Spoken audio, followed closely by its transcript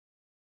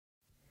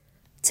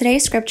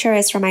Today's scripture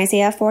is from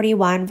Isaiah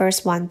 41,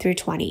 verse 1 through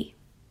 20.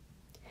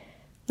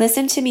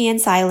 Listen to me in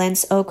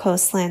silence, O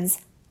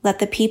coastlands. Let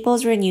the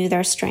peoples renew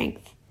their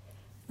strength.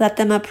 Let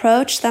them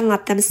approach, then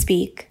let them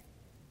speak.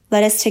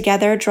 Let us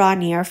together draw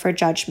near for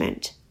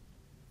judgment.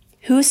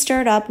 Who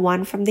stirred up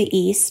one from the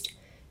east,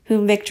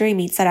 whom victory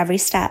meets at every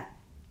step?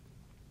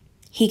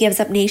 He gives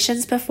up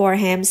nations before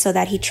him so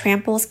that he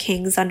tramples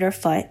kings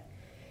underfoot.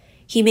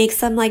 He makes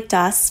them like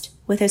dust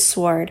with his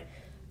sword,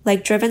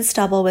 like driven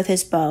stubble with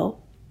his bow.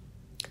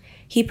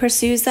 He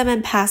pursues them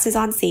and passes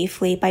on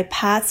safely by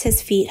paths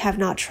his feet have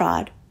not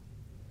trod.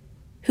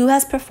 Who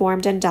has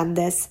performed and done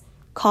this,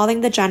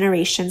 calling the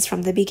generations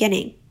from the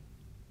beginning?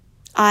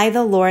 I,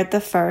 the Lord, the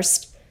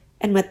first,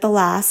 and with the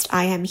last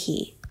I am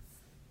he.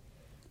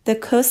 The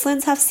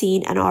coastlands have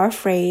seen and are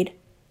afraid.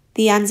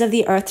 The ends of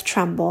the earth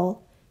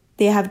tremble.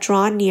 They have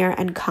drawn near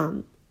and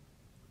come.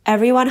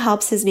 Everyone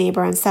helps his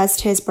neighbor and says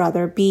to his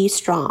brother, "Be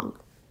strong."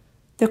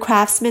 The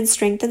craftsman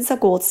strengthens the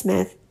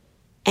goldsmith,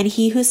 and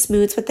he who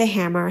smooths with the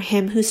hammer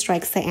him who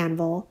strikes the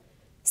anvil,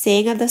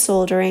 saying of the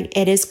soldering,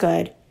 "It is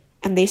good,"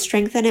 and they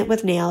strengthen it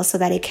with nails so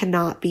that it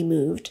cannot be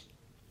moved.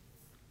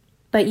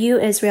 But you,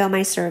 Israel,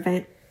 my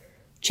servant,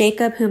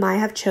 Jacob, whom I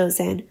have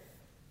chosen,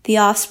 the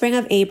offspring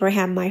of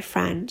Abraham, my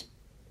friend,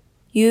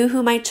 you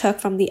whom I took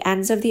from the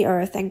ends of the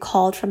earth and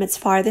called from its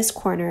farthest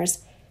corners,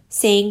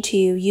 saying to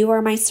you, "You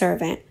are my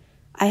servant.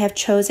 I have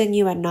chosen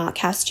you and not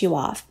cast you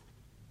off.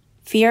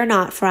 Fear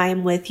not, for I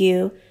am with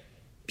you.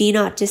 Be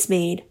not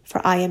dismayed,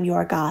 for I am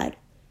your God.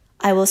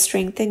 I will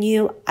strengthen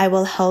you. I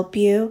will help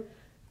you.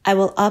 I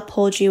will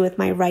uphold you with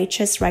my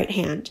righteous right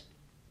hand.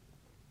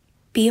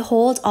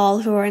 Behold, all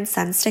who are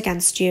incensed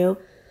against you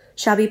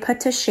shall be put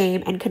to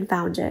shame and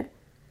confounded.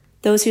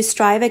 Those who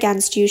strive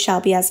against you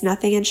shall be as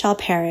nothing and shall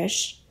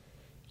perish.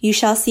 You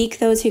shall seek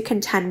those who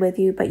contend with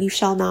you, but you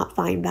shall not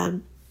find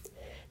them.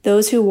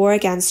 Those who war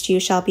against you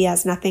shall be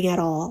as nothing at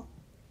all.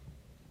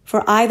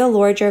 For I, the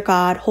Lord your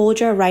God, hold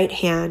your right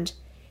hand.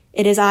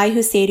 It is I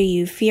who say to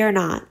you, fear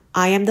not,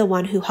 I am the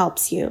one who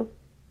helps you.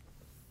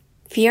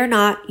 Fear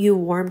not, you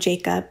warm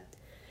Jacob.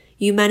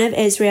 You men of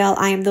Israel,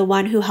 I am the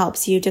one who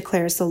helps you,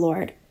 declares the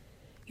Lord.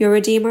 Your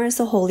Redeemer is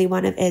the Holy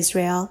One of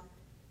Israel.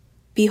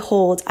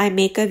 Behold, I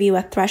make of you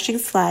a threshing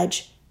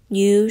sledge,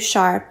 new,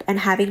 sharp, and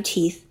having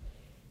teeth.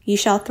 You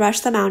shall thresh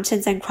the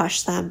mountains and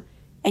crush them,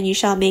 and you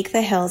shall make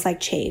the hills like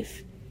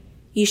chaff.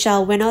 You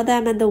shall winnow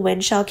them, and the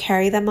wind shall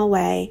carry them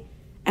away,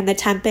 and the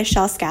tempest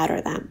shall scatter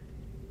them.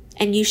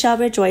 And you shall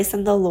rejoice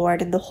in the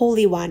Lord and the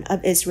Holy One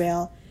of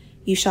Israel.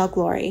 You shall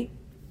glory.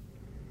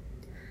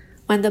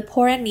 When the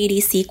poor and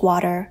needy seek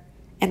water,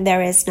 and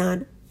there is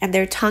none, and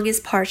their tongue is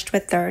parched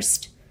with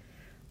thirst,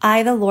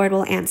 I, the Lord,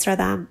 will answer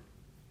them.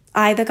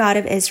 I, the God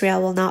of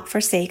Israel, will not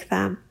forsake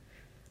them.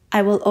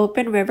 I will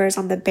open rivers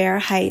on the bare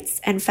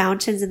heights and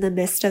fountains in the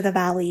midst of the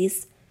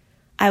valleys.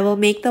 I will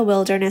make the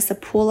wilderness a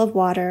pool of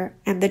water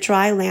and the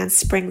dry land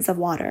springs of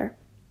water.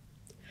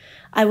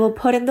 I will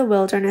put in the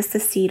wilderness the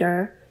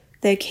cedar,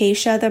 the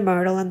acacia, the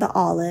myrtle, and the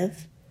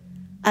olive.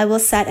 I will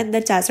set in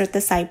the desert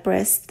the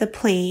cypress, the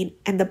plane,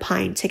 and the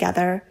pine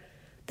together,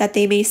 that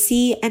they may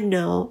see and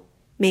know,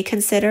 may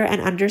consider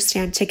and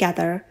understand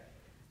together,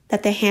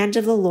 that the hand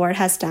of the Lord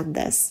has done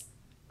this.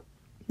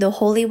 The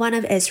Holy One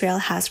of Israel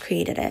has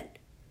created it.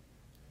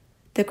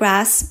 The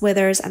grass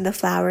withers and the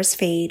flowers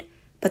fade,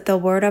 but the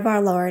word of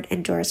our Lord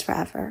endures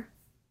forever.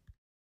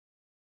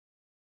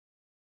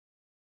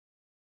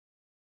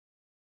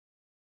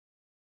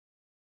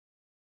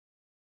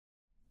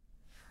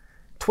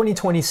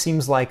 "2020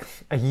 seems like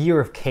a year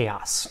of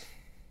chaos.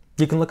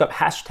 You can look up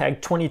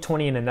hashtag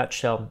 2020 in a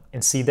nutshell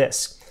and see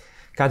this.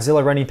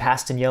 Godzilla running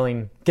past and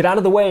yelling, 'Get out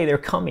of the way, they're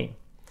coming.'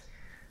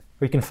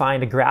 Or you can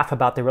find a graph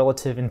about the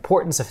relative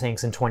importance of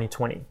things in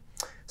 2020.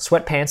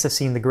 Sweatpants have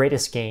seen the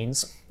greatest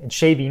gains, and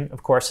shaving,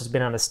 of course, has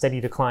been on a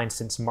steady decline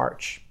since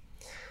March.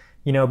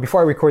 You know,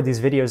 before I record these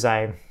videos,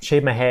 I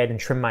shave my head and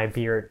trim my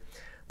beard.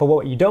 But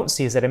what you don't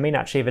see is that I may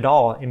not shave at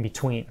all in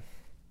between.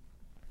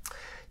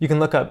 You can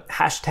look up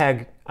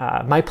hashtag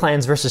my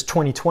plans versus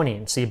 2020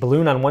 and see a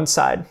balloon on one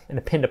side and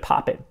a pin to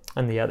pop it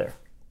on the other.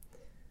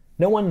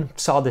 No one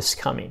saw this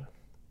coming.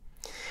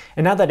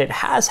 And now that it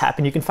has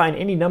happened, you can find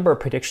any number of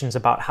predictions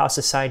about how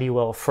society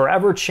will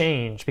forever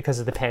change because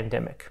of the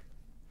pandemic.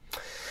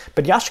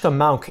 But Yashka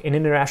Mounk, an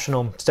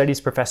international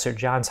studies professor at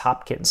Johns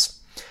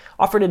Hopkins,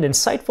 offered an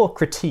insightful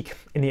critique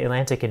in The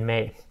Atlantic in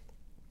May.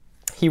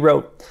 He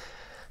wrote,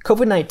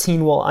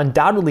 "COVID-19 will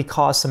undoubtedly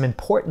cause some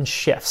important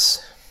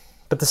shifts,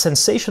 but the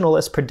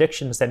sensationalist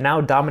predictions that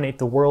now dominate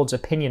the world's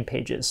opinion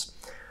pages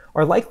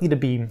are likely to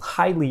be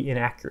highly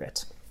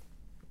inaccurate."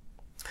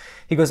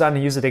 He goes on to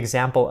use an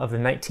example of the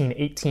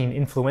 1918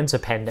 influenza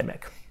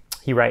pandemic.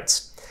 He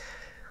writes,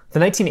 "The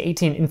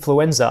 1918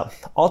 influenza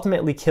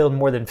ultimately killed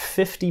more than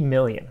 50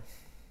 million.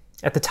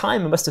 At the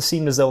time, it must have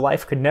seemed as though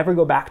life could never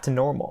go back to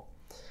normal.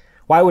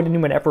 Why would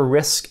anyone ever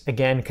risk,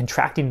 again,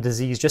 contracting a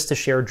disease just to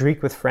share a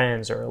drink with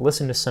friends or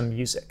listen to some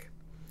music?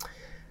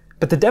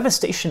 But the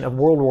devastation of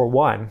World War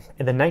I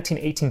and the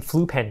 1918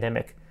 flu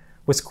pandemic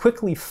was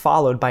quickly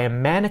followed by a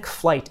manic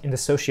flight into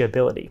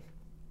sociability.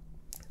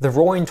 The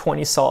Roaring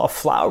 '20s saw a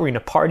flowering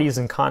of parties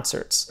and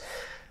concerts.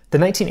 The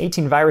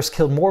 1918 virus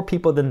killed more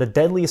people than the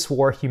deadliest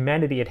war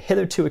humanity had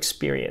hitherto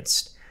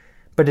experienced,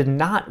 but did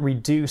not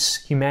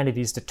reduce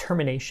humanity's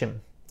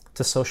determination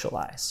to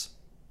socialize.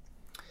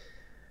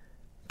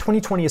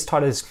 2020 has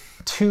taught us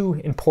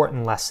two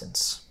important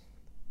lessons.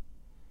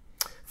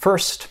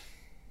 First,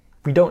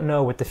 we don't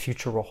know what the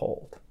future will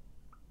hold.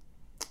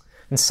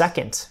 And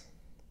second,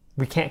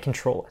 we can't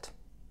control it.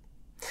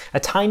 A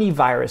tiny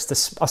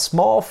virus, a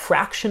small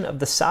fraction of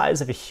the size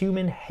of a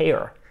human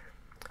hair,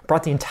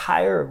 brought the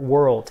entire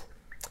world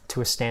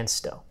to a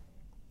standstill.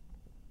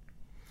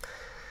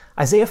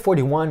 Isaiah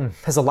 41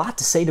 has a lot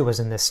to say to us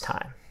in this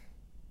time.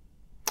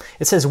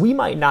 It says we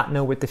might not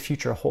know what the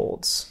future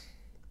holds,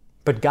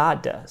 but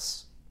God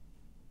does.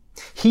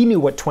 He knew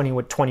what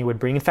 2020 would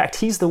bring. In fact,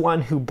 he's the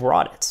one who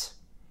brought it.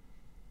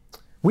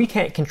 We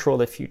can't control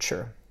the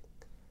future,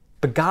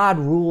 but God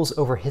rules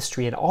over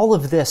history, and all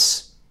of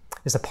this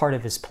is a part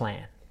of his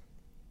plan.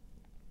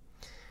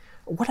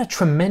 What a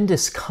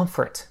tremendous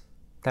comfort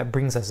that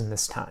brings us in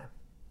this time.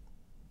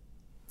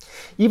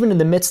 Even in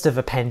the midst of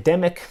a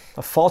pandemic,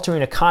 a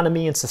faltering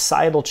economy, and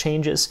societal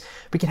changes,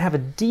 we can have a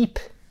deep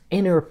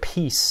inner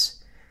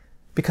peace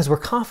because we're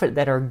confident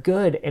that our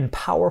good and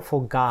powerful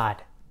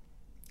God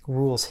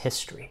rules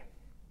history.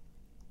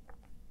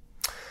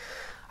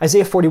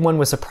 Isaiah 41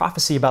 was a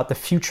prophecy about the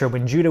future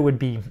when Judah would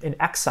be in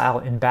exile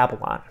in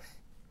Babylon.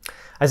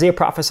 Isaiah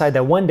prophesied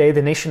that one day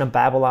the nation of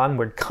Babylon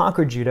would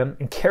conquer Judah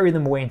and carry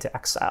them away into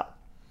exile.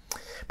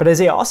 But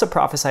Isaiah also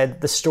prophesied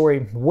that the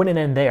story wouldn't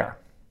end there.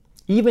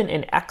 Even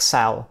in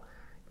exile,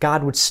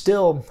 God would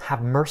still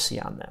have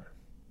mercy on them.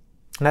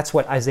 And that's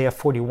what Isaiah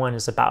 41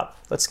 is about.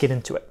 Let's get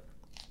into it.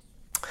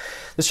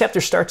 This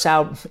chapter starts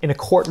out in a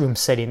courtroom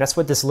setting. That's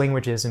what this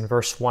language is in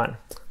verse 1.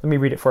 Let me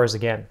read it for us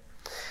again.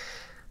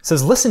 It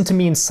says, "Listen to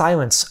me in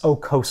silence, O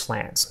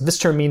coastlands." This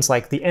term means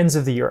like the ends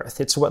of the earth.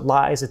 It's what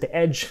lies at the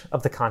edge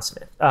of the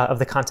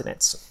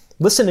continents.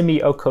 "Listen to me,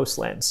 O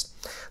coastlands.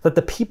 Let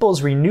the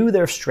peoples renew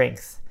their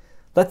strength.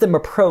 Let them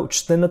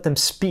approach, then let them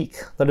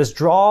speak. Let us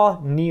draw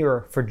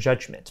near for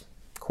judgment."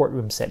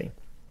 Courtroom setting.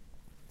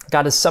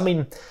 God is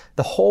summoning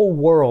the whole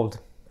world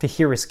to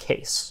hear his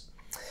case.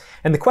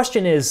 And the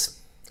question is,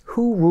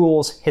 who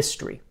rules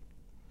history?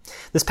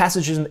 This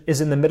passage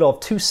is in the middle of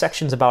two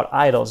sections about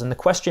idols. And the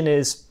question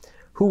is,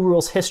 who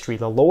rules history,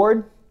 the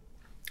Lord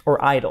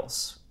or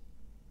idols?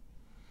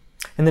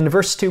 And then in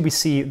verse 2, we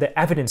see the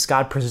evidence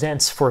God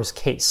presents for his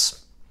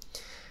case.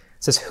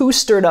 It says, "Who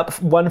stirred up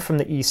one from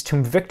the east,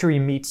 whom victory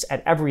meets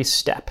at every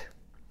step?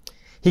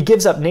 He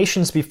gives up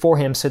nations before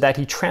him so that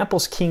he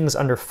tramples kings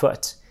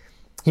underfoot.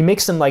 He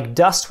makes them like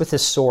dust with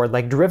his sword,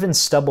 like driven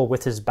stubble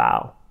with his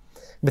bow.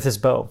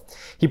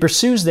 He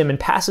pursues them and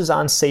passes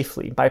on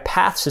safely. By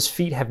paths his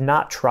feet have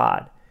not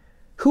trod.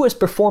 Who has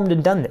performed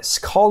and done this,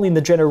 calling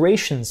the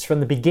generations from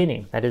the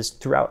beginning, that is,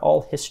 throughout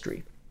all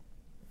history?"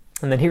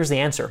 And then here's the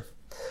answer.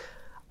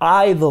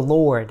 "I, the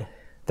Lord,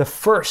 the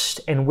first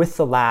and with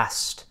the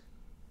last,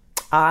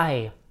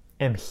 I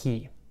am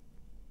he."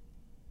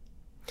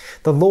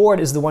 The Lord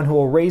is the one who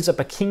will raise up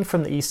a king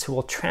from the east who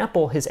will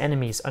trample his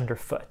enemies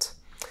underfoot.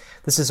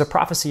 This is a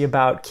prophecy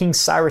about King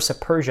Cyrus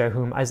of Persia,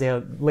 whom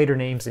Isaiah later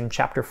names in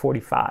chapter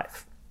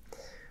 45.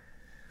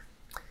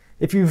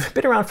 If you've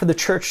been around the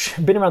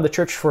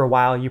church for a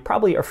while, you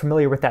probably are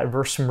familiar with that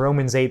verse from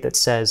Romans 8 that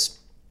says,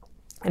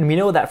 "And we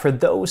know that for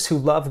those who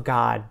love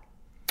God,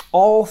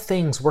 all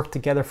things work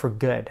together for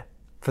good,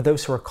 for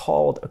those who are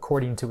called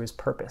according to his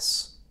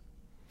purpose."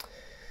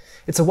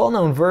 It's a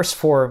well-known verse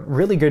for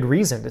really good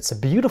reason. It's a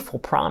beautiful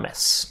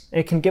promise, and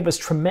it can give us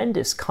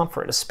tremendous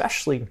comfort,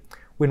 especially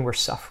when we're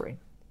suffering.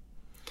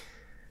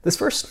 This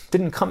verse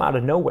didn't come out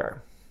of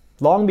nowhere.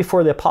 Long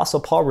before the Apostle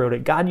Paul wrote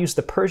it, God used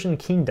the Persian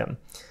kingdom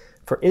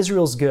for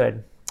Israel's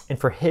good and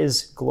for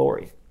his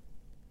glory.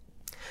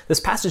 This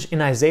passage in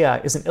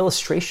Isaiah is an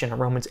illustration of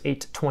Romans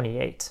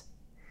 8:28.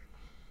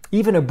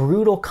 Even a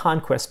brutal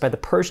conquest by the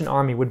Persian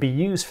army would be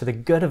used for the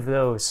good of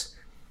those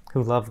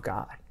who love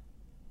God.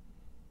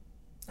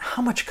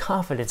 How much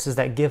confidence does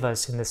that give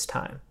us in this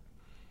time?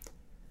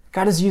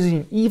 God is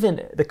using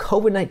even the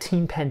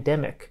COVID-19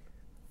 pandemic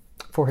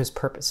for his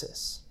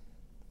purposes.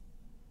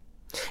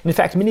 And in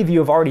fact, many of you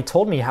have already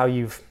told me how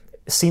you've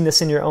seen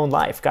this in your own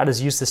life. God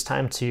has used this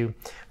time to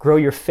grow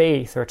your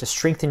faith or to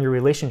strengthen your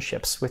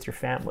relationships with your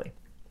family.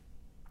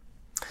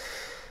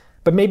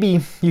 But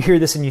maybe you hear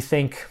this and you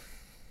think,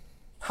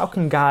 how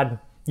can God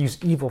use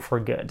evil for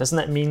good? Doesn't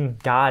that mean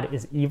God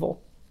is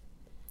evil?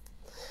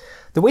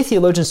 The way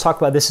theologians talk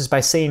about this is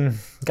by saying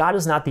God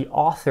is not the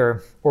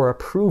author or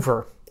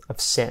approver of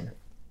sin.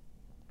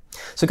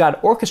 So God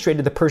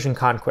orchestrated the Persian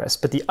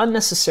conquest, but the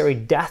unnecessary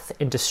death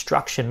and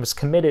destruction was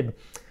committed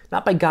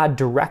not by God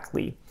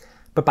directly,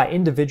 but by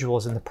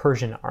individuals in the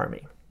Persian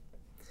army.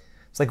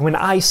 It's like when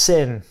I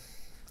sin,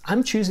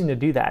 I'm choosing to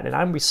do that, and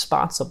I'm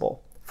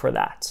responsible for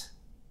that.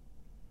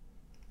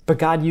 But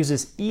God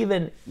uses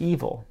even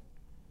evil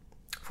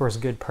for his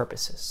good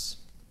purposes.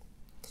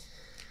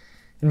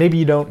 And maybe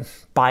you don't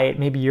buy it.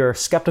 Maybe you're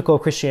skeptical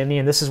of Christianity,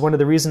 and this is one of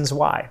the reasons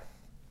why.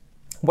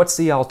 What's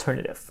the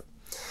alternative?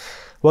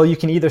 Well, you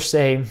can either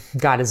say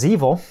God is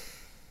evil,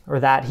 or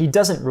that he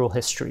doesn't rule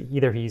history.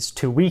 Either he's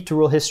too weak to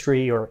rule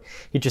history, or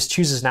he just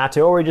chooses not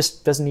to, or he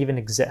just doesn't even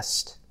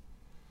exist.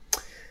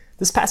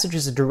 This passage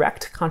is a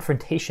direct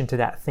confrontation to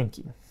that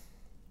thinking.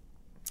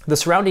 The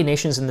surrounding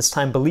nations in this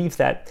time believed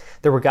that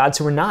there were gods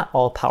who were not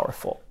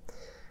all-powerful.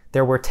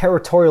 There were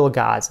territorial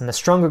gods, and the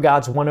stronger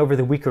gods won over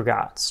the weaker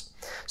gods.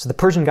 So the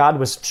Persian god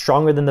was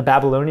stronger than the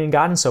Babylonian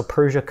god, and so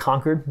Persia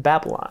conquered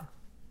Babylon.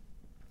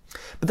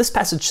 But this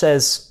passage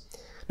says,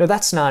 no,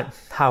 that's not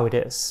how it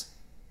is.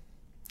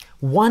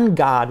 One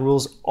God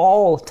rules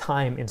all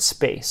time and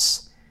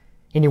space,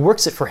 and he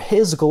works it for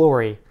his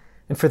glory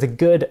and for the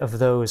good of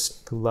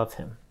those who love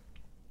him.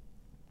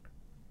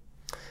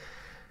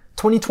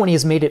 2020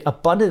 has made it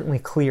abundantly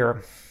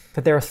clear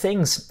that there are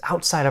things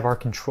outside of our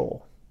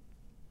control.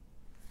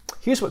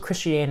 Here's what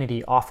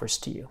Christianity offers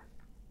to you: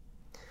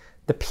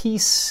 the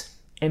peace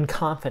and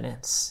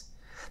confidence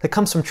that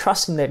comes from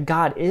trusting that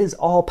God is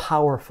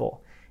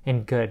all-powerful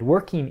and good,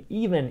 working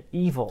even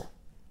evil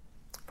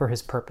for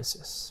his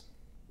purposes.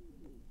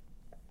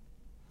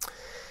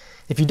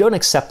 If you don't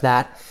accept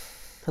that,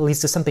 it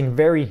leads to something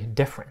very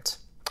different.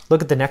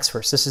 Look at the next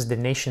verse. This is the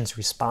nation's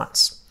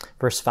response.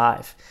 Verse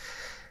 5.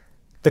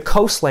 The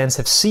coastlands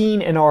have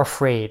seen and are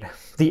afraid.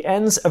 The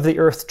ends of the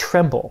earth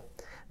tremble.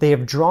 They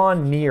have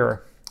drawn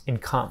near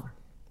and come.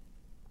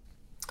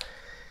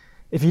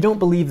 If you don't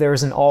believe there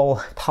is an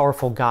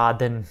all-powerful God,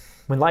 then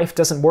when life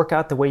doesn't work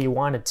out the way you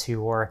want it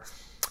to, or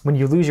when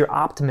you lose your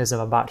optimism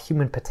about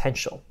human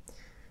potential,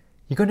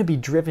 you're going to be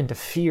driven to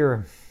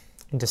fear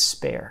and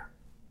despair.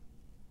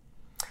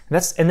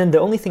 And then the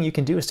only thing you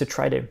can do is to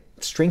try to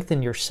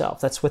strengthen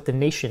yourself. That's what the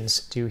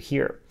nations do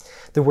here.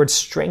 The word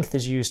strength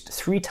is used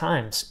 3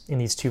 times in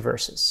these 2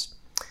 verses.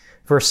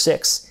 Verse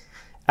 6,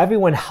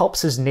 everyone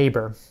helps his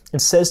neighbor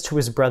and says to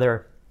his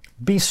brother,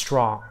 be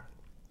strong.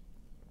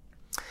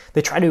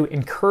 They try to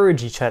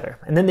encourage each other,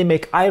 and then they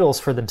make idols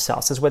for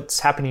themselves. That's what's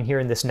happening here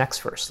in this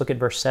next verse. Look at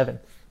verse 7.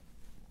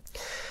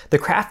 The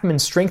craftsman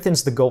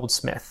strengthens the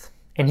goldsmith,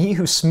 and he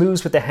who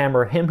smooths with the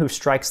hammer, him who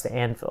strikes the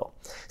anvil,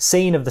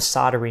 saying of the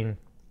soldering,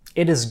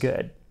 it is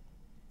good.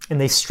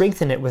 And they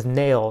strengthen it with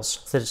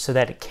nails so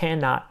that it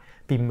cannot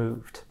be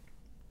moved.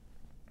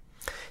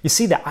 You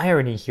see the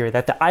irony here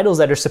that the idols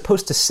that are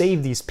supposed to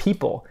save these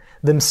people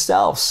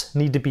themselves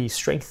need to be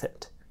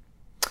strengthened.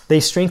 They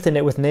strengthen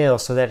it with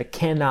nails so that it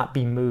cannot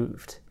be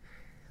moved.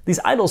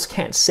 These idols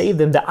can't save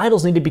them. The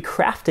idols need to be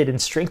crafted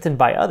and strengthened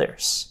by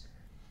others.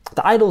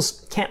 The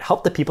idols can't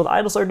help the people. The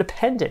idols are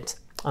dependent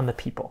on the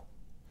people.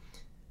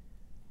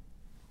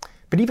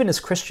 But even as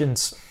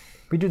Christians,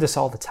 we do this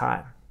all the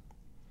time.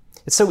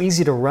 It's so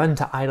easy to run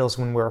to idols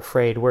when we're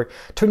afraid, where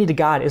turning to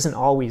God isn't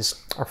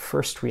always our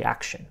first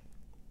reaction.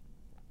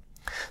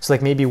 So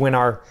like maybe when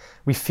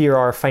we fear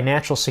our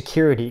financial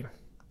security,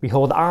 we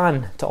hold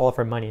on to all of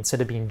our money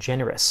instead of being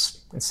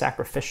generous and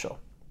sacrificial.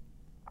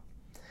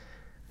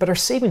 But our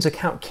savings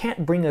account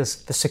can't bring us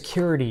the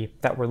security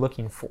that we're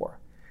looking for.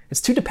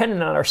 It's too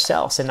dependent on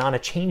ourselves and on a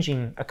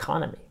changing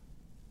economy.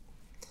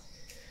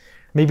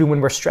 Maybe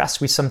when we're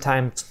stressed, we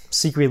sometimes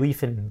seek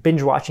relief in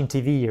binge watching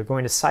TV or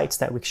going to sites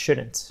that we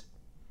shouldn't.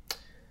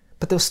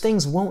 But those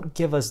things won't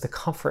give us the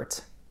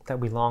comfort that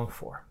we long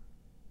for.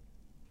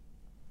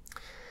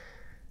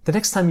 The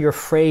next time you're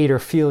afraid or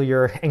feel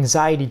your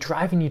anxiety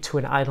driving you to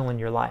an idol in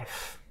your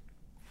life,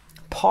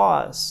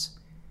 pause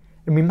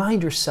and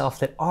remind yourself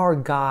that our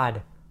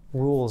God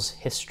rules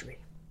history.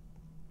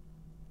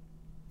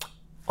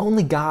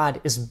 Only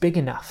God is big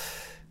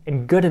enough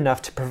and good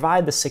enough to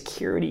provide the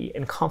security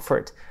and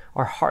comfort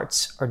our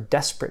hearts are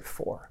desperate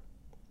for.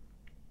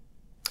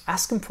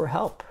 Ask him for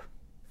help.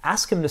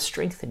 Ask him to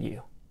strengthen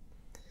you.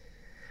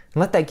 And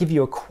let that give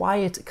you a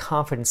quiet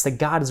confidence that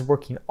God is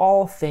working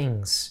all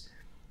things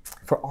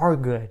for our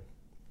good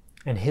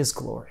and his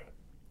glory.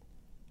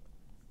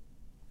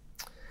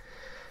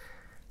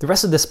 The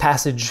rest of this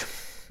passage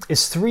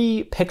is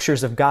 3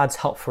 pictures of God's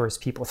help for his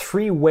people,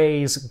 3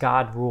 ways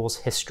God rules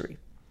history.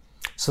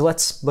 So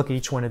let's look at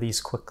each one of these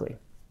quickly.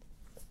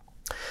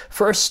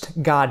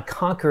 First, God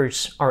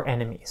conquers our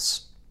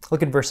enemies.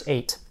 Look at verse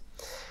 8.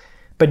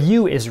 But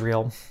you,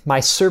 Israel, my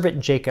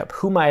servant Jacob,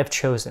 whom I have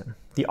chosen,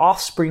 the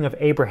offspring of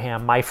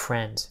Abraham, my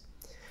friend,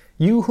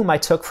 you whom I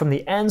took from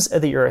the ends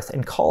of the earth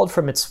and called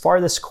from its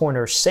farthest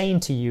corners, saying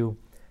to you,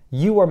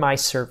 you are my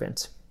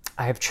servant.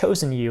 I have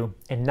chosen you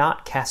and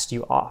not cast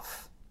you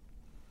off.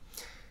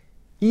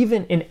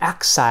 Even in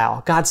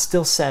exile, God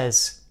still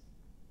says,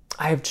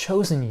 I have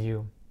chosen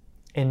you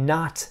and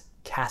not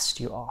cast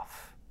you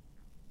off.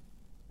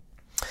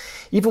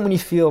 Even when you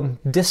feel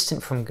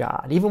distant from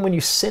God, even when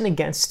you sin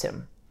against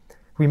him,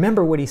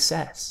 remember what he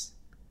says.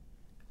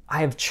 I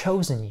have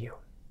chosen you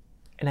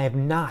and I have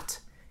not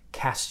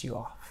cast you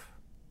off.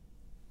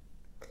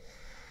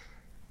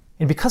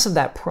 And because of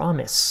that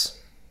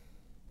promise,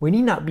 we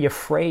need not be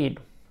afraid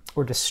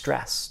or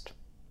distressed.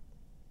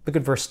 Look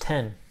at verse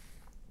 10.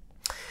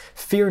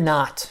 Fear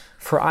not,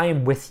 for I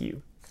am with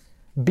you.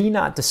 Be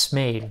not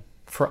dismayed,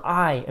 for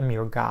I am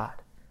your God.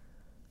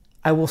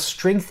 I will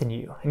strengthen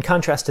you. In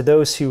contrast to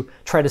those who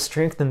try to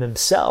strengthen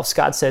themselves,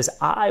 God says,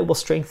 I will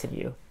strengthen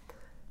you.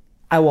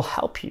 I will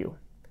help you.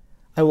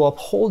 I will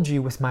uphold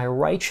you with my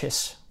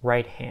righteous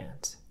right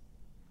hand.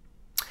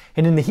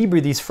 And in the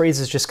Hebrew, these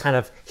phrases just kind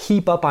of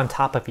heap up on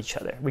top of each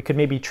other. We could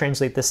maybe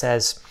translate this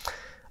as,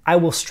 I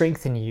will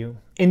strengthen you.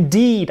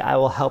 Indeed, I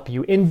will help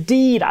you.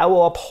 Indeed, I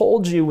will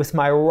uphold you with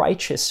my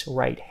righteous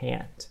right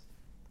hand.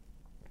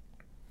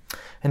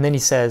 And then he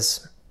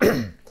says,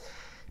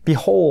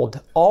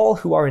 behold, all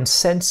who are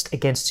incensed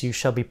against you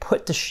shall be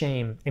put to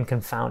shame and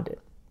confounded.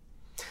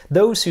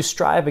 Those who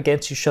strive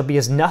against you shall be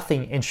as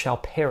nothing and shall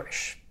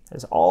perish,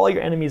 as all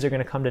your enemies are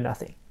going to come to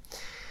nothing.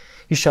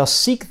 You shall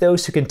seek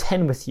those who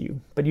contend with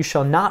you, but you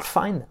shall not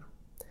find them.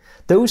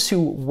 Those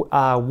who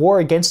war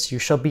against you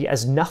shall be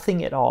as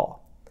nothing at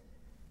all.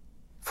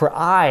 For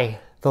I,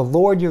 the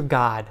Lord your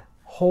God,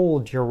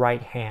 hold your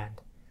right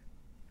hand.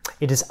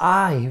 It is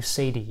I who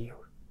say to you,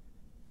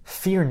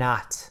 fear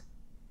not,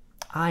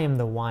 I am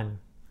the one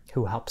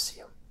who helps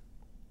you.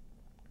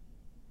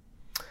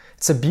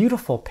 It's a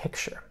beautiful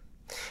picture.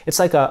 It's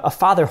like a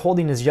father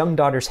holding his young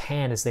daughter's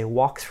hand as they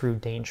walk through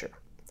danger.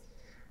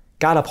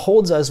 God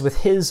upholds us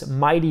with his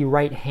mighty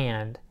right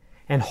hand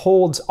and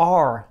holds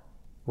our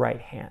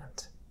right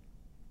hand.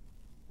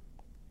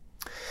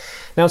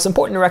 Now, it's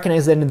important to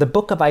recognize that in the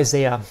book of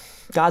Isaiah,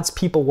 God's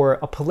people were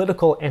a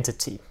political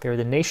entity. They were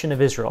the nation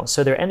of Israel, and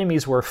so their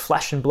enemies were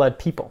flesh and blood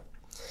people.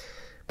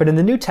 But in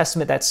the New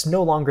Testament, that's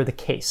no longer the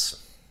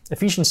case.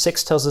 Ephesians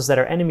 6 tells us that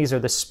our enemies are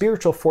the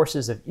spiritual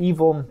forces of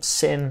evil,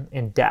 sin,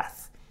 and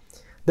death.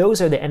 Those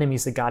are the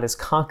enemies that God has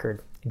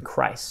conquered in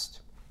Christ.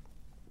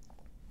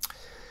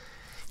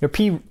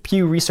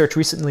 Pew Research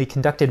recently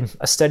conducted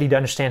a study to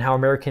understand how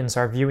Americans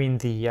are viewing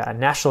the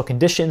national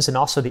conditions and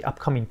also the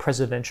upcoming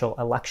presidential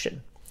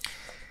election.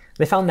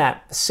 They found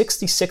that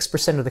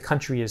 66% of the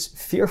country is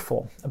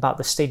fearful about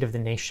the state of the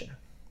nation.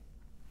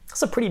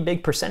 That's a pretty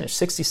big percentage,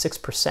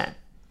 66%. And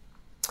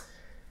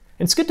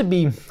it's good to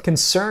be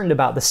concerned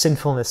about the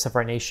sinfulness of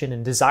our nation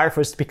and desire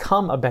for us to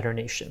become a better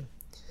nation.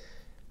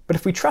 But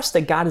if we trust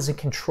that God is in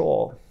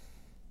control,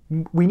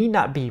 we need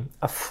not be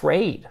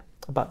afraid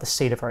about the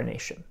state of our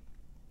nation.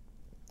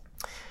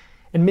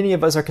 And many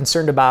of us are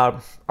concerned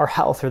about our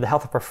health or the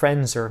health of our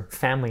friends or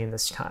family in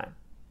this time.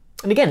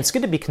 And again, it's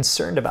good to be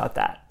concerned about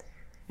that.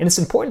 And it's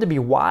important to be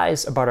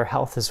wise about our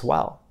health as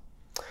well.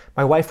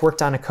 My wife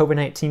worked on a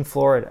COVID-19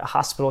 floor at a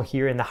hospital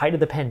here in the height of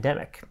the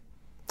pandemic.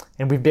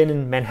 And we've been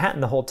in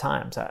Manhattan the whole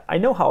time. So I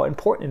know how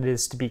important it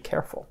is to be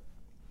careful.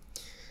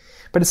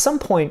 But at some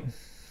point,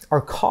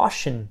 our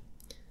caution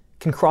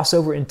can cross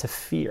over into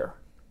fear.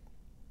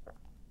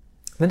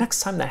 The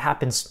next time that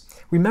happens,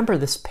 remember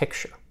this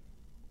picture.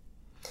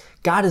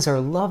 God is our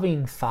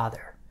loving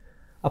Father,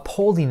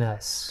 upholding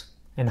us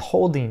and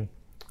holding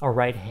our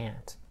right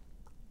hand.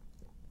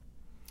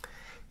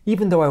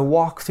 Even though I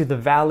walk through the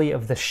valley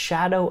of the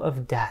shadow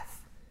of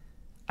death,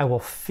 I will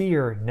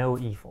fear no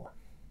evil.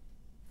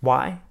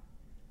 Why?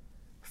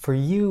 For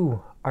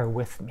you are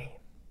with me.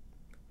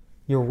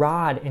 Your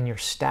rod and your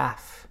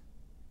staff,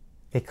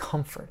 they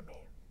comfort me.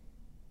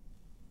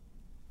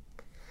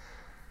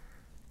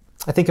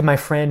 I think of my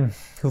friend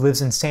who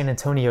lives in San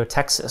Antonio,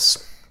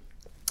 Texas.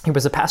 He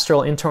was a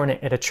pastoral intern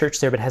at a church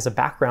there, but has a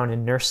background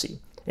in nursing.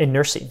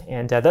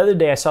 And the other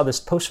day I saw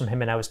this post from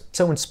him and I was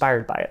so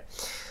inspired by it.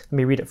 Let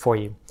me read it for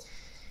you.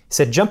 He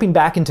said, jumping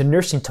back into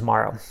nursing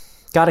tomorrow.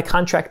 Got a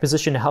contract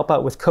position to help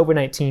out with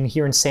COVID-19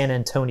 here in San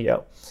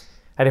Antonio.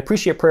 I'd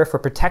appreciate prayer for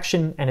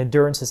protection and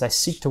endurance as I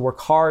seek to work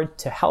hard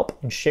to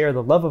help and share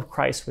the love of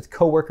Christ with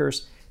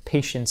coworkers,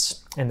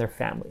 patients, and their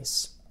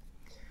families.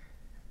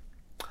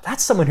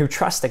 That's someone who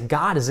trusts that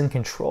God is in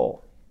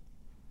control.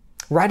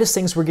 Right as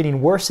things were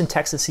getting worse in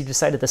Texas, he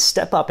decided to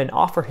step up and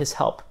offer his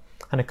help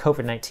on a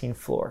COVID-19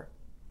 floor.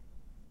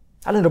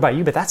 I don't know about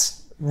you, but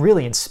that's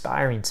really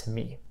inspiring to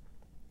me.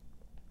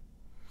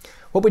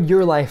 What would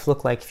your life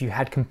look like if you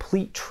had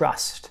complete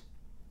trust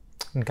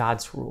in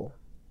God's rule?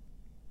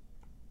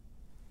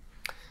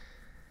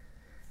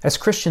 As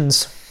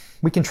Christians,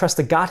 we can trust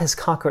that God has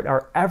conquered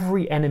our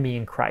every enemy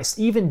in Christ,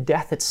 even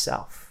death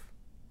itself.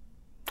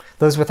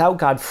 Those without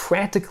God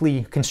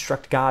frantically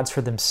construct gods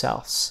for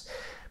themselves.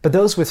 But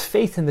those with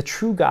faith in the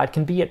true God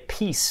can be at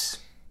peace,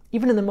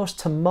 even in the most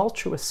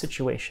tumultuous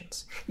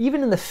situations,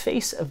 even in the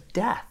face of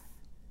death,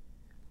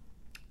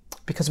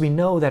 because we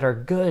know that our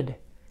good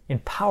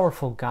and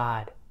powerful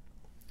God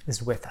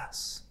is with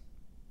us.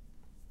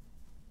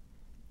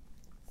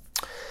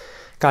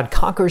 God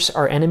conquers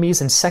our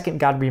enemies, and second,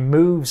 God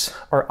removes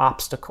our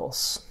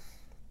obstacles.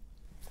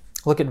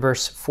 Look at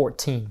verse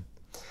 14.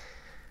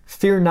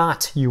 Fear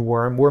not, you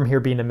worm. Worm here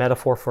being a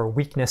metaphor for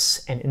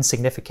weakness and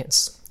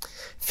insignificance.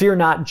 Fear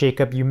not,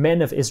 Jacob, you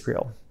men of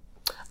Israel.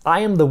 I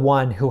am the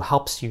one who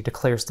helps you,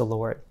 declares the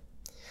Lord.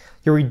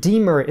 Your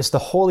Redeemer is the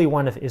Holy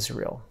One of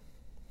Israel.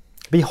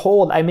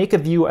 Behold, I make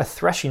of you a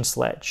threshing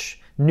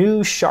sledge,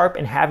 new, sharp,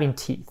 and having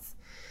teeth.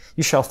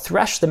 You shall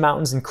thresh the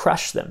mountains and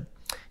crush them,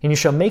 and you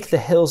shall make the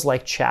hills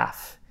like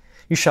chaff.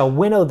 You shall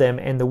winnow them,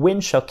 and the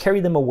wind shall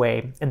carry them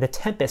away, and the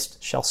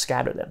tempest shall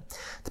scatter them.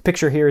 The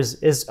picture here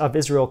is of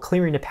Israel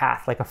clearing a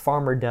path like a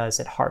farmer does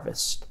at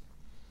harvest.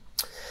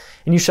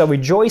 And you shall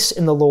rejoice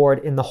in the Lord,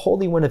 in the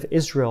Holy One of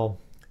Israel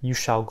you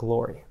shall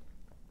glory.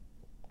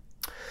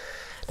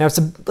 Now, it's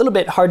a little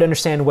bit hard to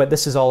understand what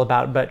this is all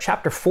about, but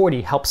chapter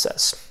 40 helps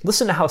us.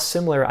 Listen to how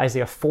similar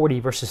Isaiah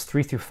 40 verses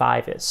 3 through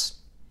 5 is.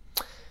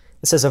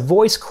 It says, "A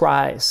voice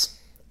cries,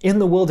 in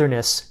the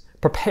wilderness,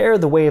 prepare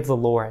the way of the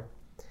Lord.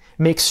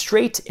 Make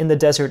straight in the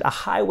desert a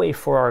highway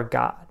for our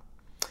God.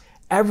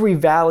 Every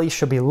valley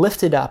shall be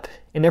lifted up,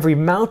 and every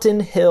mountain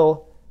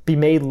hill be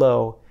made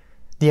low.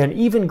 The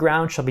uneven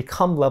ground shall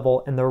become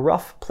level, and the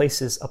rough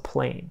places a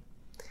plain.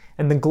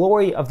 And the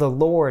glory of the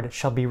Lord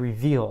shall be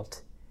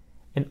revealed,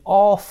 and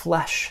all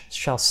flesh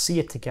shall see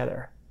it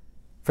together,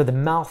 for the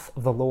mouth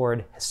of the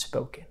Lord has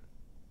spoken."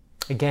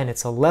 Again,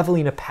 it's a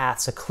leveling of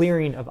paths, a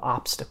clearing of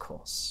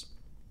obstacles.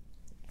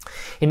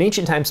 In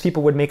ancient times,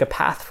 people would make a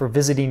path for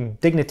visiting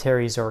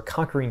dignitaries or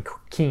conquering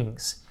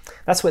kings.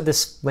 That's what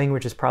this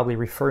language is probably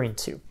referring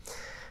to.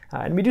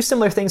 And we do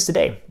similar things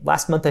today.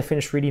 Last month, I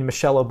finished reading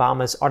Michelle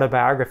Obama's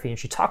autobiography, and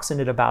she talks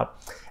in it about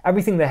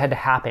everything that had to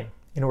happen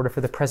in order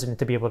for the president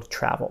to be able to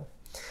travel.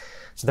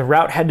 So the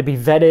route had to be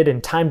vetted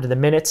and timed to the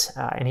minute,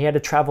 and he had to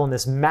travel in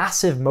this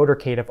massive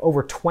motorcade of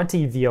over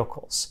 20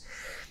 vehicles.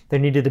 There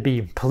needed to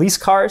be police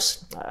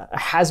cars, a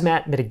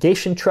hazmat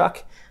mitigation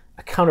truck,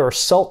 a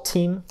counter-assault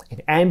team,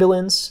 an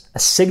ambulance, a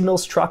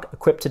signals truck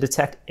equipped to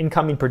detect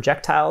incoming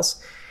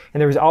projectiles,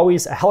 and there was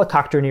always a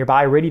helicopter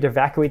nearby ready to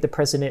evacuate the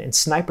president and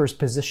snipers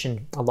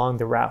positioned along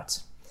the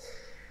route.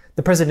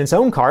 The president's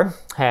own car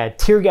had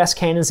tear gas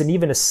cannons and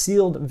even a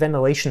sealed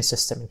ventilation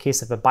system in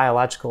case of a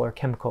biological or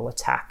chemical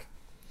attack.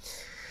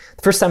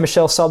 The first time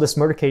Michelle saw this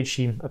motorcade,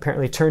 she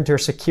apparently turned to her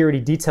security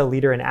detail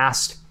leader and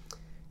asked,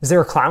 "Is there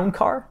a clown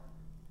car?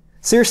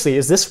 Seriously,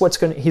 is this what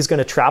he's going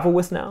to travel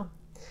with now?"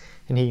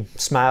 And he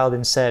smiled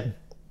and said,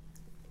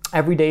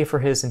 "Every day for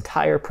his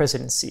entire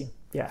presidency,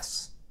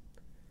 yes."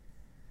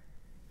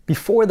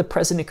 Before the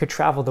president could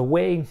travel, the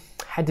way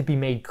had to be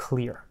made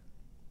clear.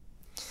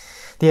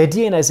 The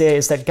idea in Isaiah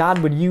is that God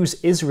would use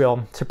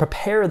Israel to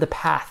prepare the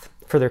path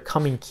for their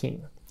coming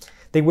king.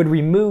 They would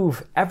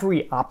remove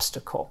every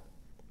obstacle.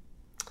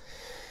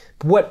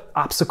 But what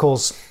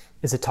obstacles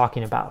is it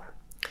talking about?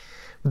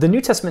 The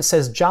New Testament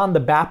says John the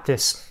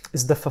Baptist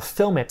is the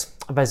fulfillment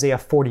of Isaiah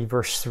 40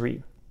 verse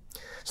 3.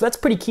 So that's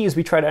pretty key as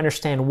we try to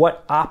understand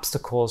what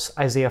obstacles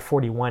Isaiah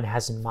 41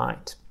 has in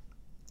mind.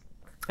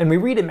 And we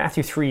read in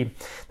Matthew 3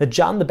 that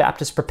John the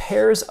Baptist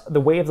prepares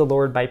the way of the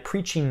Lord by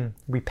preaching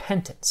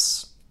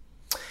repentance.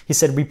 He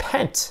said,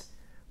 "Repent,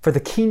 for the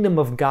kingdom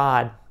of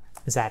God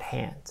is at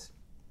hand."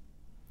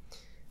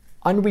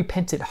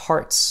 Unrepentant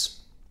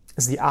hearts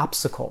is the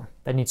obstacle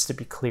that needs to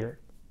be cleared.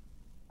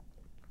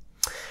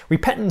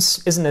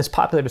 Repentance isn't as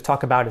popular to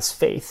talk about as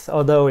faith,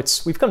 although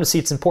we've come to see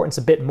its importance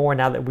a bit more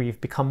now that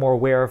we've become more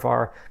aware of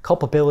our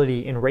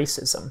culpability in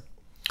racism.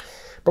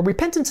 But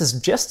repentance is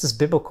just as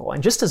biblical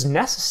and just as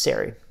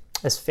necessary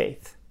as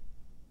faith.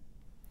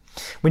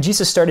 When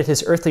Jesus started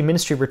his earthly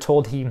ministry, we're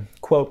told he,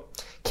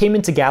 quote, "came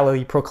into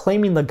Galilee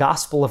proclaiming the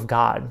gospel of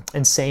God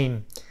and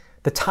saying,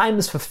 'The time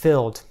is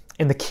fulfilled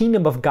and the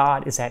kingdom of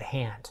God is at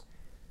hand.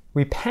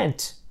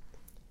 Repent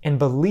and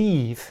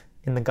believe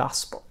in the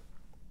gospel.'"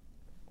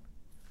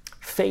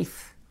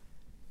 Faith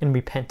and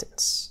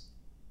repentance.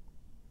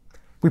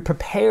 We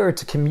prepare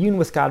to commune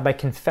with God by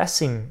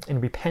confessing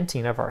and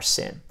repenting of our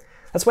sin.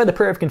 That's why the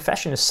prayer of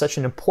confession is such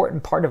an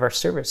important part of our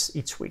service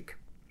each week.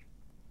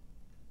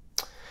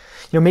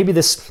 Maybe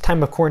this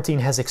time of quarantine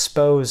has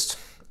exposed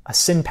a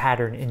sin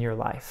pattern in your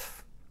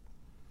life.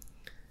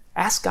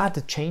 Ask God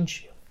to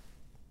change you.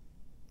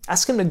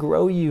 Ask him to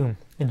grow you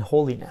in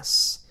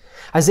holiness.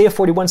 Isaiah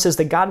 41 says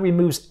that God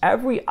removes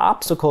every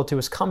obstacle to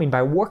his coming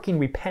by working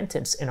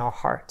repentance in our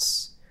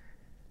hearts.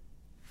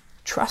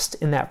 Trust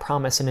in that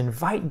promise and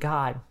invite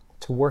God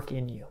to work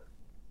in you.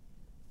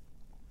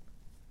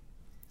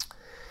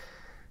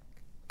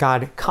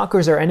 God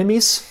conquers our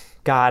enemies.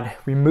 God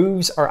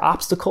removes our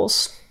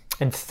obstacles.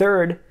 And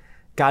third,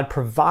 God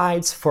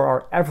provides for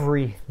our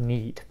every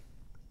need.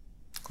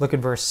 Look at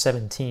verse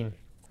 17.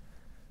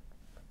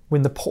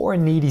 "When the poor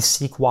and needy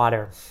seek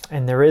water,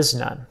 and there is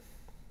none,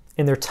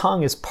 and their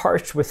tongue is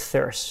parched with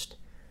thirst,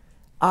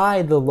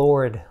 I, the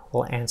Lord,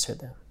 will answer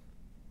them.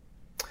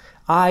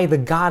 I, the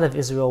God of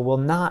Israel, will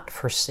not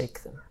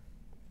forsake them.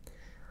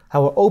 I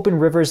will open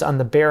rivers on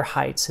the bare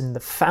heights and the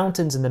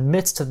fountains in the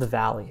midst of the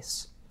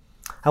valleys.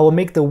 I will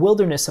make the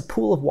wilderness a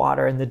pool of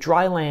water and the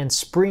dry land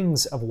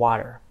springs of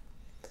water.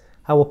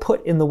 I will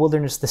put in the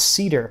wilderness the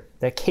cedar,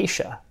 the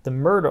acacia, the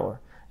myrtle,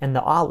 and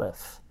the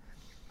olive.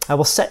 I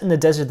will set in the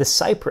desert the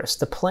cypress,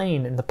 the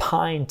plane, and the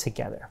pine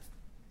together."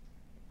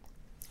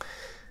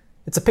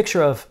 It's a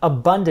picture of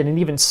abundant and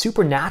even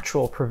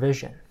supernatural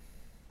provision.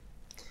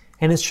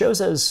 And it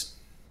shows us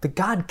that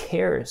God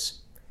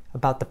cares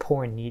about the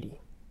poor and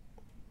needy.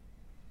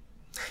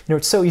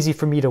 It's so easy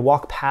for me to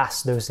walk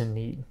past those in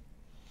need.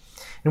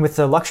 And with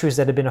the luxuries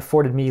that have been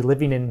afforded me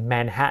living in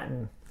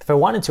Manhattan, If I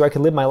wanted to, I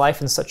could live my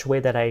life in such a way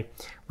that I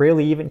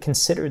rarely even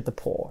considered the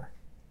poor.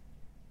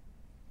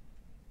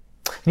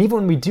 And even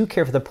when we do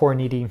care for the poor and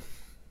needy,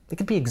 it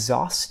can be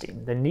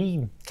exhausting. The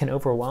need can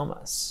overwhelm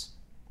us.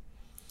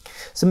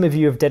 Some of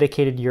you have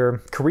dedicated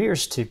your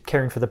careers to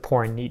caring for the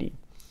poor and needy.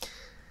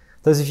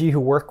 Those of you who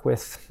work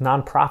with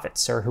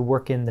nonprofits or who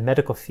work in the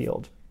medical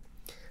field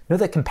know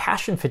that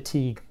compassion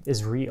fatigue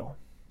is real.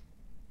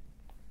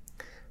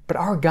 But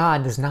our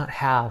God does not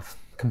have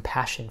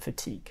compassion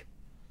fatigue.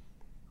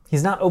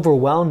 He's not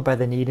overwhelmed by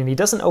the need, and he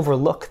doesn't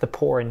overlook the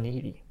poor and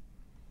needy.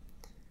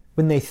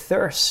 When they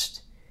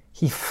thirst,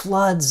 he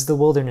floods the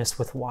wilderness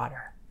with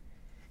water.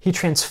 He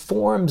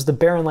transforms the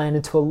barren land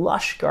into a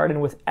lush garden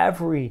with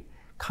every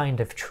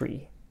kind of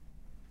tree.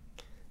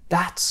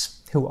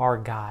 That's who our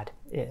God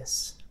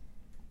is.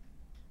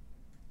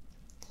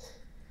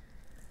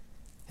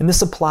 And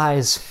this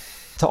applies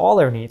to all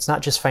our needs,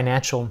 not just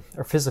financial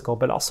or physical,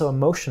 but also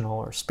emotional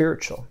or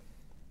spiritual.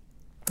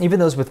 Even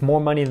those with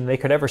more money than they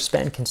could ever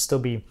spend can still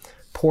be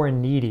poor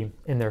and needy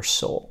in their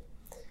soul.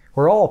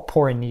 We're all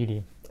poor and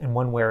needy in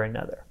one way or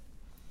another.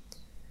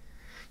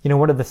 You know,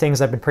 one of the things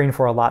I've been praying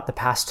for a lot the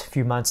past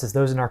few months is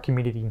those in our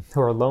community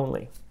who are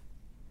lonely.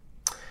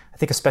 I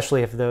think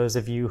especially of those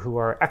of you who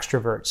are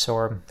extroverts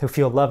or who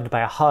feel loved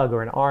by a hug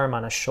or an arm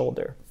on a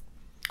shoulder.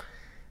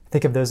 I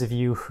think of those of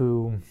you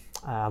who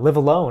live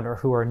alone or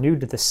who are new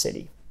to the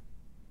city.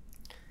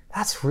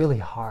 That's really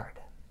hard.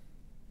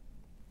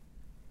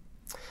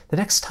 The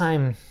next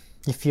time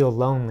you feel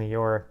lonely,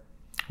 or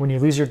when you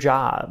lose your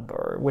job,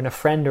 or when a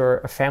friend or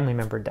a family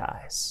member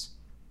dies,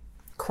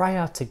 cry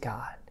out to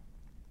God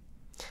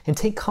and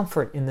take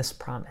comfort in this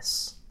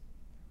promise.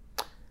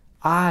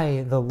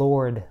 I, the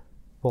Lord,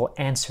 will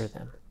answer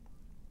them.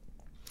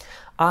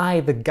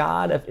 I, the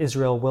God of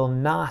Israel, will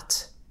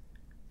not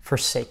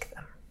forsake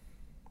them.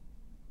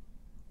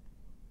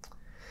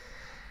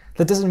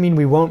 That doesn't mean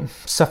we won't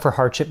suffer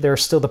hardship. There are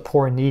still the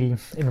poor and needy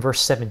in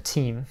verse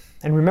 17.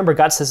 And remember,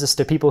 God says this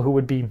to people who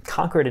would be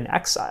conquered and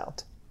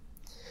exiled.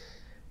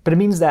 But it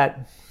means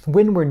that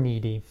when we're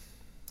needy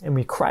and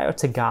we cry out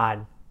to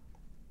God,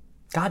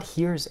 God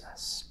hears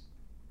us.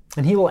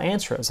 And he will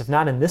answer us, if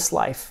not in this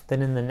life,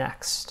 then in the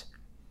next.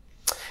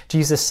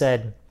 Jesus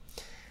said,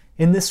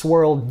 "In this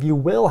world you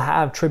will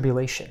have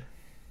tribulation,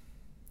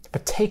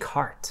 but take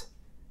heart.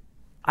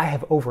 I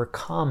have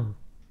overcome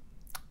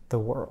the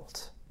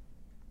world."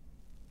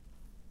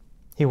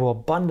 He will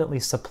abundantly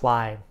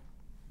supply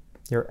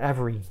your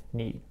every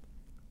need.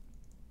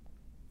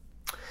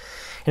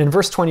 And in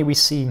verse 20, we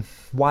see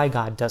why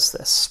God does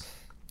this.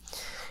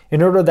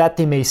 In order that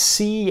they may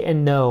see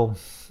and know,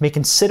 may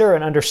consider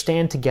and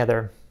understand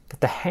together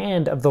that the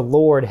hand of the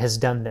Lord has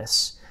done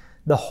this.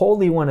 The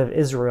Holy One of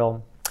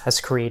Israel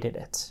has created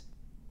it.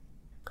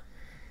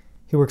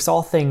 He works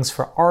all things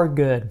for our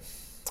good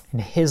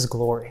and his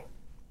glory.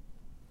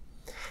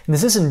 And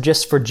this isn't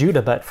just for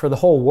Judah, but for the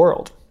whole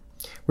world.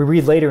 We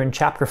read later in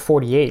chapter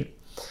 48,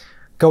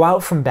 "Go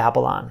out from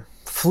Babylon,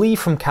 flee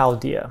from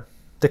Chaldea.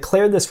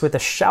 Declare this with a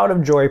shout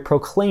of joy,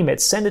 proclaim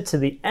it, send it to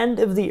the end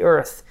of the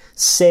earth.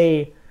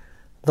 Say,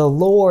 the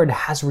Lord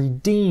has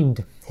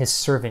redeemed his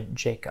servant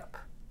Jacob."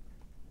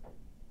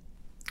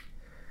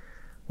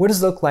 What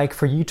does it look like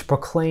for you to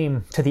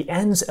proclaim to the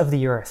ends of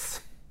the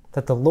earth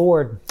that the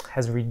Lord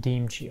has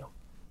redeemed you?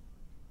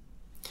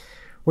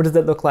 What does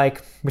that look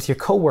like with your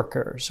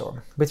coworkers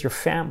or with your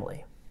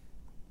family?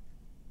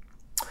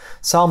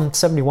 Psalm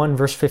 71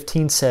 verse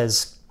 15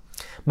 says,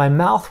 "My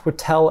mouth would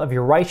tell of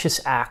your righteous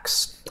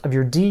acts, of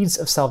your deeds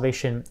of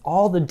salvation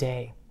all the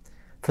day,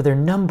 for their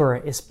number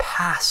is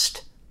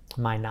past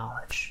my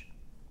knowledge."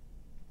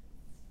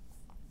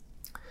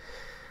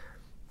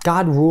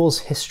 God rules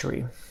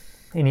history,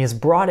 and he has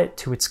brought it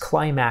to its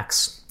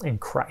climax in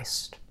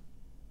Christ.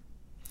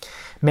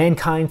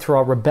 Mankind, through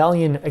our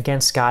rebellion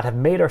against God, have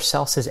made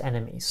ourselves his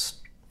enemies.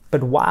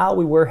 But while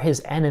we were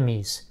his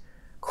enemies,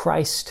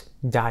 Christ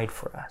died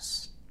for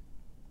us.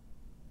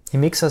 He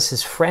makes us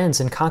his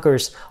friends and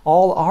conquers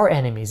all our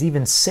enemies,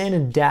 even sin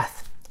and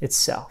death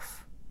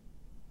itself.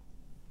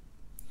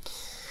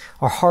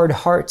 Our hard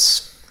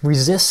hearts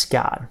resist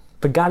God,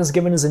 but God has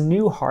given us a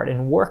new heart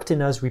and worked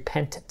in us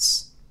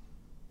repentance.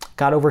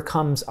 God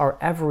overcomes our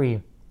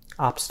every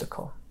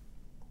obstacle.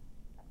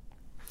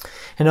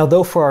 And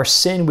although for our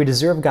sin we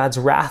deserve God's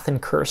wrath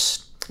and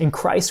curse, in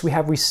Christ we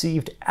have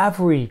received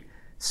every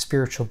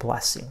spiritual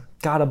blessing.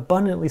 God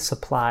abundantly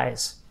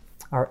supplies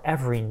our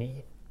every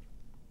need.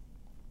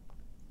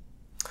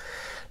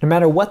 No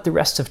matter what the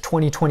rest of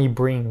 2020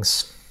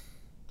 brings,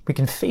 we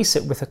can face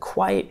it with a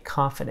quiet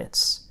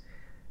confidence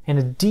and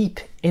a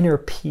deep inner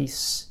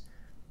peace,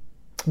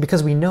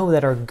 because we know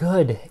that our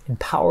good and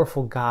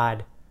powerful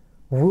God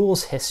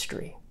rules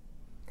history,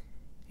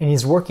 and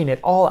he's working it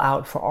all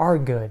out for our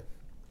good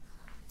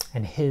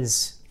and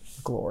his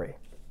glory.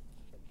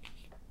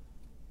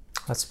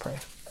 Let's pray.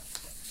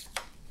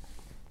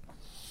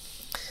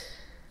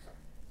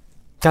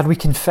 God, we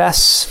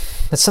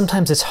confess that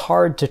sometimes it's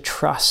hard to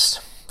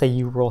trust that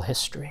you rule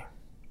history.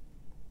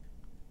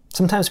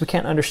 Sometimes we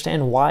can't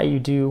understand why you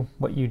do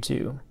what you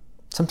do.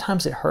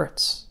 Sometimes it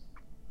hurts.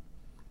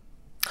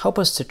 Help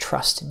us to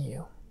trust in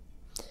you.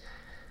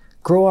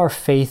 Grow our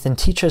faith and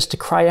teach us to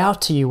cry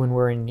out to you when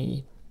we're in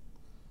need.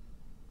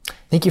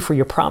 Thank you for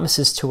your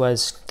promises to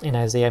us in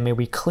Isaiah. May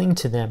we cling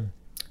to them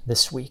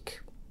this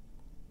week.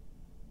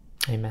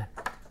 Amen.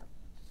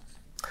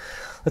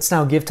 Let's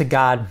now give to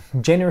God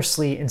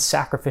generously and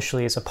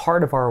sacrificially as a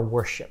part of our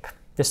worship,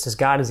 just as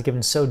God has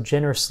given so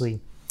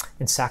generously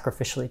and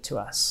sacrificially to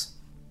us.